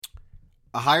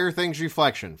A Higher Things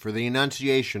Reflection for the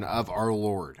Annunciation of Our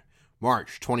Lord,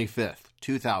 March 25th,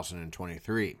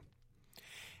 2023.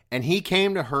 And he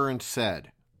came to her and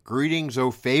said, "Greetings,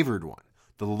 O favored one,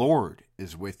 the Lord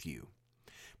is with you."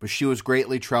 But she was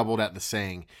greatly troubled at the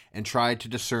saying, and tried to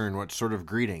discern what sort of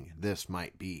greeting this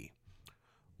might be.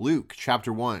 Luke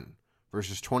chapter 1,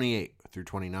 verses 28 through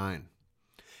 29.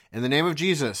 In the name of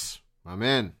Jesus,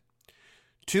 Amen.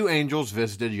 2 angels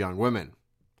visited young women.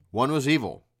 One was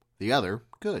evil, the other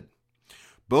good.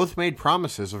 Both made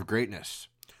promises of greatness.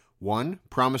 One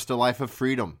promised a life of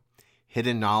freedom,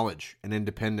 hidden knowledge, and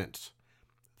independence.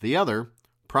 The other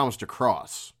promised a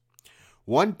cross.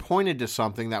 One pointed to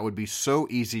something that would be so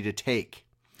easy to take.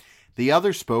 The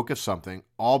other spoke of something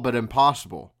all but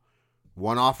impossible.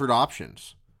 One offered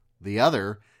options. The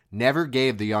other never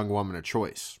gave the young woman a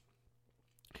choice.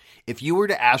 If you were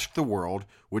to ask the world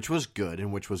which was good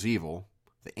and which was evil,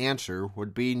 the answer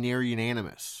would be near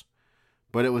unanimous.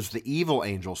 But it was the evil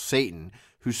angel, Satan,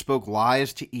 who spoke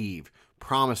lies to Eve,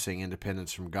 promising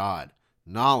independence from God,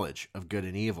 knowledge of good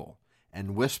and evil,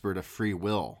 and whispered of free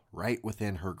will right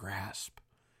within her grasp.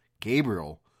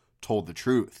 Gabriel told the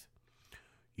truth.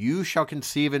 "You shall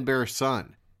conceive and bear a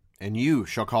son, and you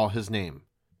shall call his name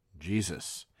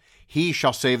Jesus. He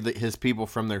shall save his people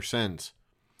from their sins."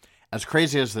 As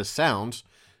crazy as this sounds,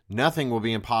 nothing will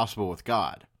be impossible with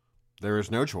God. There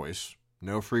is no choice,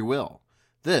 no free will.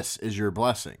 This is your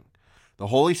blessing. The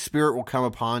Holy Spirit will come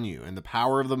upon you, and the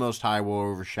power of the Most High will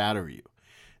overshadow you.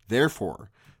 Therefore,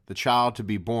 the child to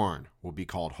be born will be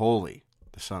called Holy,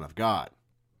 the Son of God.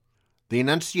 The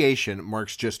Annunciation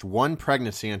marks just one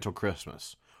pregnancy until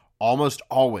Christmas, almost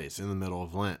always in the middle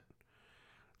of Lent.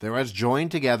 They were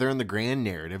joined together in the grand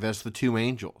narrative as the 2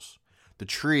 angels. The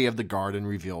tree of the garden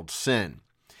revealed sin.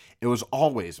 It was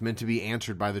always meant to be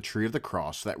answered by the tree of the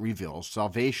cross that reveals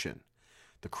salvation.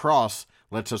 The cross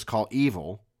lets us call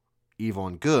evil, evil,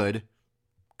 and good,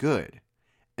 good.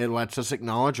 It lets us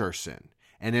acknowledge our sin,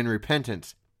 and in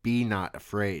repentance, be not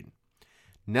afraid.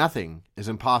 Nothing is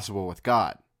impossible with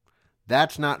God.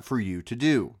 That's not for you to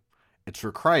do. It's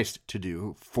for Christ to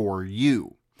do for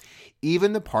you.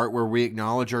 Even the part where we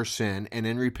acknowledge our sin and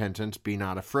in repentance, be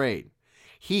not afraid.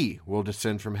 He will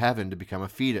descend from heaven to become a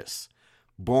fetus,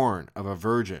 born of a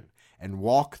virgin, and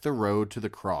walk the road to the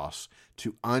cross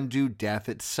to undo death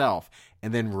itself,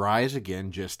 and then rise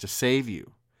again just to save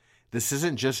you. This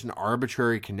isn't just an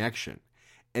arbitrary connection.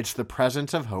 It's the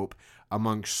presence of hope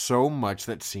among so much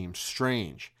that seems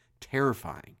strange,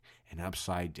 terrifying, and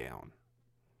upside down.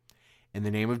 In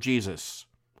the name of Jesus,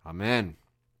 Amen.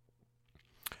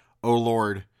 O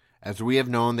Lord, as we have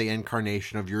known the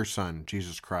incarnation of your Son,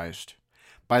 Jesus Christ,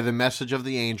 by the message of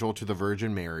the angel to the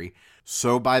Virgin Mary,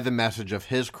 so by the message of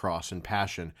his cross and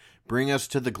passion, bring us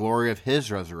to the glory of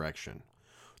his resurrection.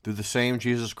 Through the same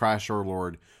Jesus Christ our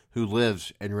Lord, who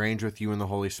lives and reigns with you in the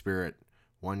Holy Spirit,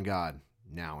 one God,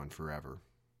 now and forever.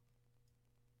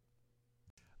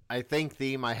 I thank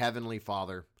thee, my heavenly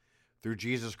Father, through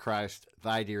Jesus Christ,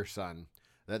 thy dear Son,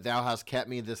 that thou hast kept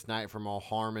me this night from all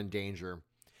harm and danger.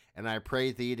 And I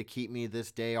pray thee to keep me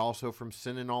this day also from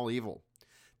sin and all evil,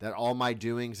 that all my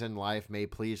doings in life may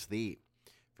please thee.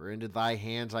 For into thy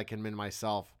hands I commend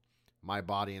myself, my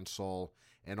body and soul,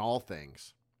 and all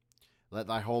things. Let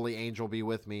thy holy angel be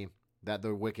with me, that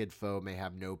the wicked foe may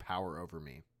have no power over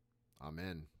me.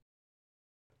 Amen.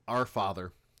 Our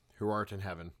Father, who art in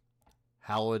heaven,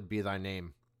 hallowed be thy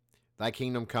name. Thy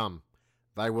kingdom come,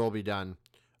 thy will be done,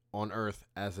 on earth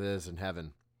as it is in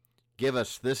heaven. Give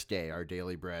us this day our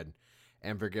daily bread,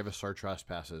 and forgive us our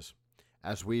trespasses,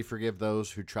 as we forgive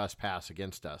those who trespass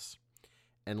against us.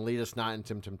 And lead us not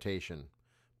into temptation,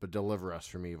 but deliver us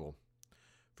from evil.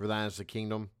 For thine is the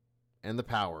kingdom, and the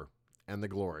power, and the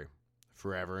glory,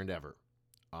 forever and ever.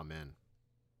 Amen.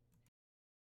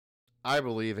 I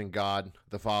believe in God,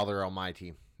 the Father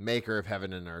Almighty, maker of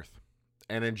heaven and earth,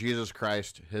 and in Jesus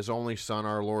Christ, his only Son,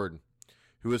 our Lord,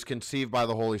 who was conceived by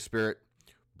the Holy Spirit,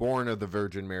 born of the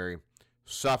Virgin Mary,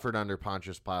 suffered under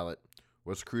Pontius Pilate,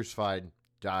 was crucified,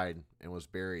 died, and was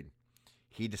buried.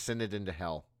 He descended into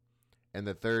hell, and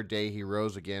the 3rd day he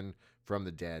rose again from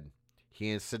the dead.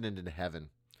 He ascended into heaven,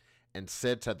 and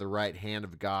sits at the right hand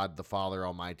of God the Father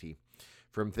Almighty.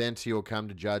 From thence he will come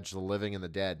to judge the living and the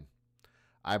dead.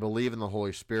 I believe in the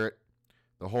Holy Spirit,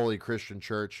 the holy Christian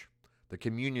Church, the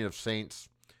communion of saints,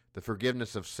 the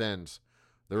forgiveness of sins,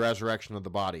 the resurrection of the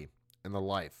body, and the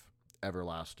life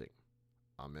everlasting.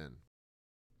 Amen.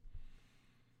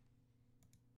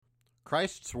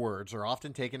 Christ's words are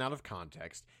often taken out of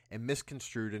context and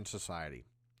misconstrued in society.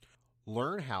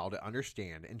 Learn how to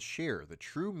understand and share the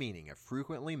true meaning of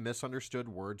frequently misunderstood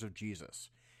words of Jesus.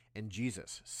 And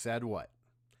Jesus said what?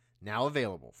 now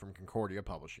available from Concordia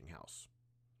Publishing House.